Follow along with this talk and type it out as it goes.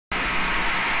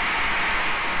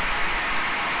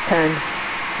10,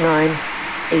 9,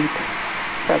 8,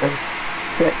 7,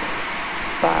 6,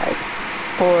 5,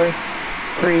 4,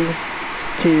 3,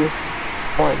 2,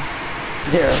 1,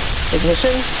 0.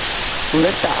 Ignition,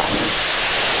 liftoff.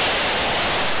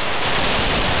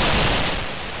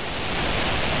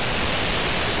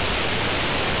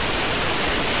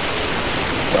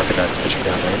 Falcon 9 is pitching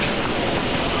downrange.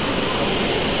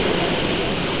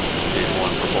 Stage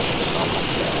 1 propulsion nominal.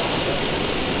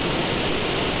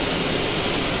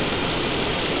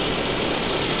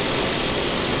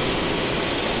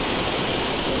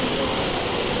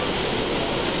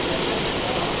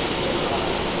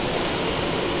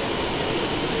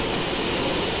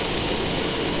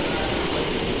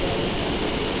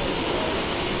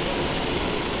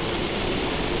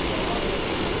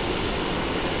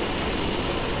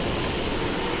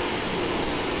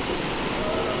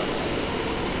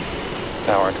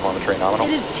 Power and telemetry nominal.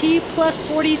 It is T plus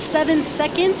 47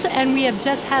 seconds, and we have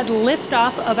just had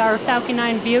liftoff of our Falcon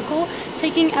 9 vehicle,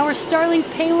 taking our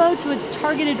Starlink payload to its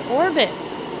targeted orbit.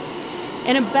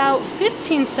 In about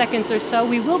 15 seconds or so,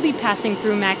 we will be passing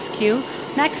through max Q.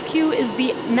 Max Q is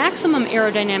the maximum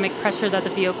aerodynamic pressure that the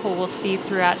vehicle will see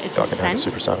throughout its Falcon 9 ascent.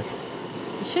 supersonic.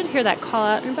 You should hear that call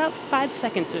out in about 5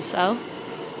 seconds or so.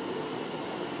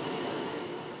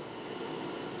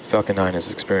 Falcon 9 is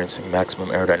experiencing maximum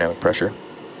aerodynamic pressure.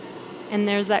 And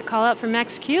there's that call out for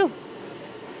max Q.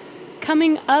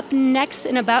 Coming up next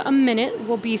in about a minute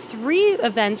will be 3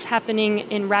 events happening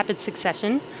in rapid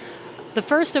succession. The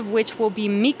first of which will be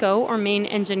MECO, or main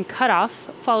engine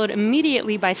cutoff, followed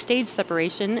immediately by stage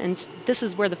separation, and this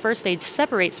is where the first stage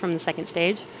separates from the second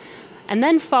stage, and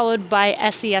then followed by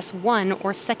SES-1,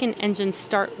 or second engine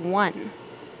start 1.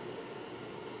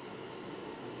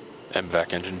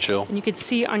 MVAC engine chill. And you can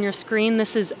see on your screen,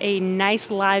 this is a nice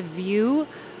live view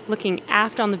looking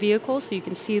aft on the vehicle, so you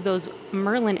can see those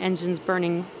Merlin engines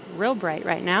burning real bright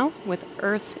right now with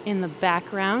Earth in the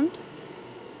background.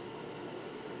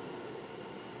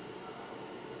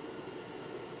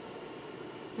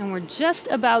 And we're just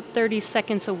about 30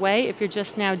 seconds away. If you're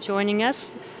just now joining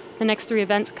us, the next 3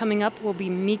 events coming up will be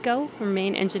MECO, or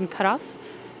main engine cutoff,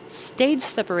 stage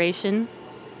separation,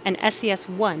 and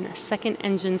SES-1, second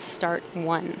engine start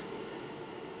 1.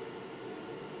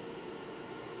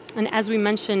 And as we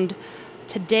mentioned,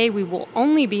 today we will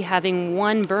only be having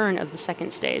 1 burn of the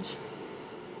second stage.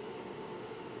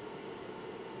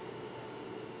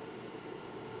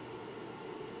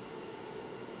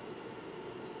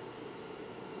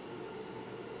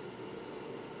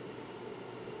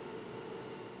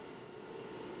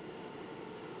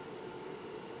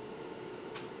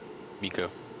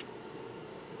 MECO.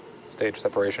 Stage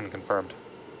separation confirmed.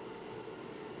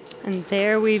 And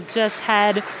there we've just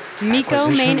had MECO,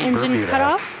 main engine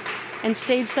cutoff, and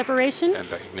stage separation. And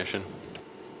ignition.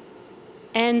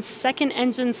 And second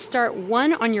engine start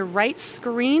 1 on your right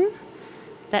screen.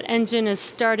 That engine is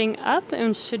starting up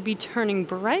and should be turning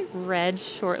bright red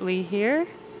shortly here.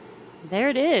 There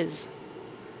it is.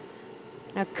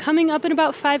 Now coming up in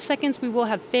about 5 seconds, we will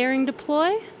have fairing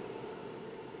deploy.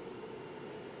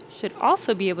 Should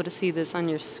also be able to see this on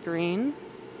your screen.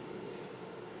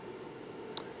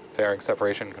 Fairing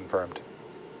separation confirmed.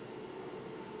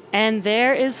 And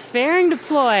there is fairing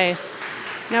deploy.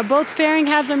 Now both fairing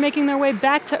halves are making their way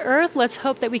back to Earth. Let's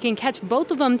hope that we can catch both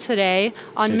of them today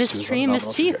on Mystery and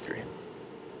Mischief.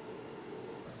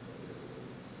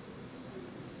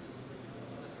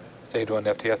 Stage 1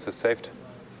 FTS is safed.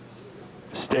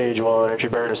 Stage 1 entry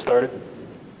burn has started.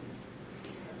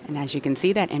 And as you can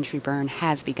see, that entry burn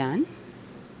has begun.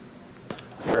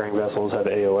 Fairing vessels have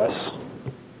AOS.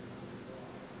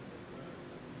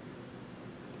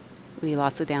 We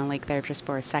lost the downlink there just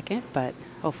for a second, but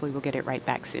hopefully we'll get it right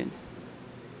back soon.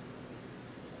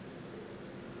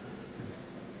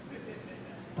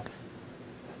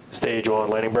 Stage 1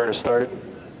 landing burn has started.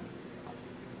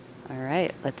 All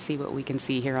right, let's see what we can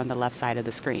see here on the left side of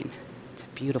the screen. It's a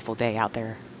beautiful day out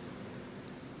there.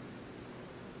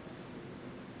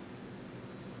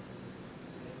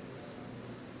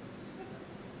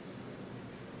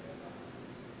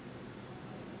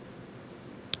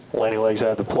 Landing legs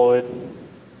have deployed.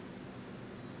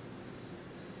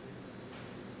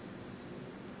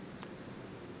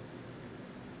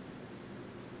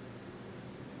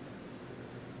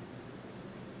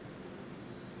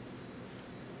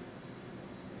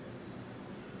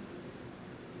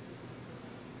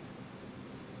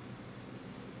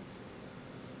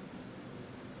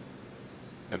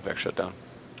 MVAC shutdown.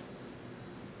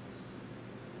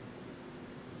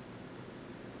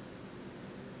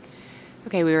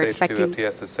 Okay, we were Stage 2 expecting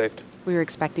FTS is saved. we were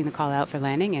expecting the call out for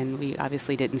landing, and we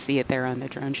obviously didn't see it there on the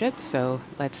drone ship. So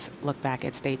let's look back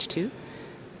at stage 2.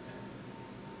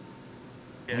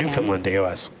 Newfoundland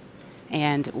AOS.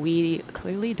 And we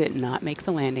clearly did not make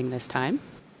the landing this time.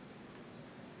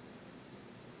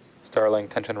 Starlink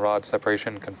tension rod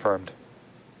separation confirmed.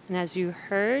 And as you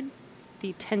heard,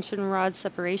 the tension rod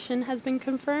separation has been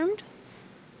confirmed.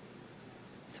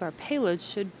 So our payload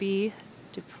should be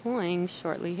deploying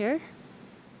shortly here.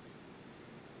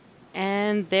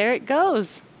 And there it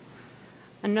goes.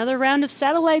 Another round of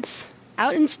satellites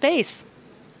out in space.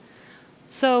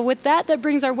 So with that, that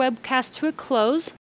brings our webcast to a close.